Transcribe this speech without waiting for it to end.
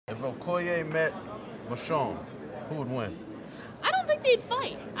If Okoye met Michonne, who would win? I don't think they'd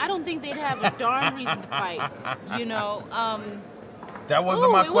fight. I don't think they'd have a darn reason to fight. You know. That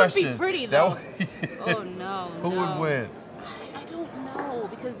wasn't my question. It would be pretty though. Oh no. Who would win? I don't know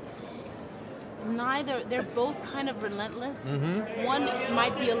because they're both kind of relentless. Mm-hmm. One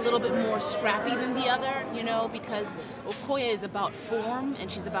might be a little bit more scrappy than the other, you know, because Okoye is about form and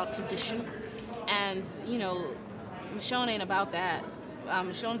she's about tradition. And, you know, Michonne ain't about that.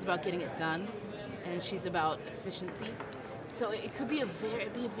 Michonne's about getting it done and she's about efficiency. So it could be a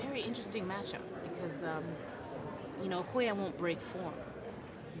very interesting matchup because, you know, Okoye won't break form.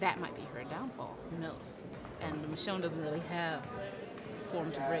 That might be her downfall. Who knows? And Michonne doesn't really have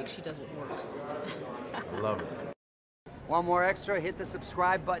form to break. She does what works. I love it. Want more extra? Hit the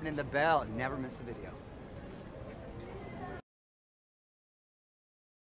subscribe button and the bell and never miss a video.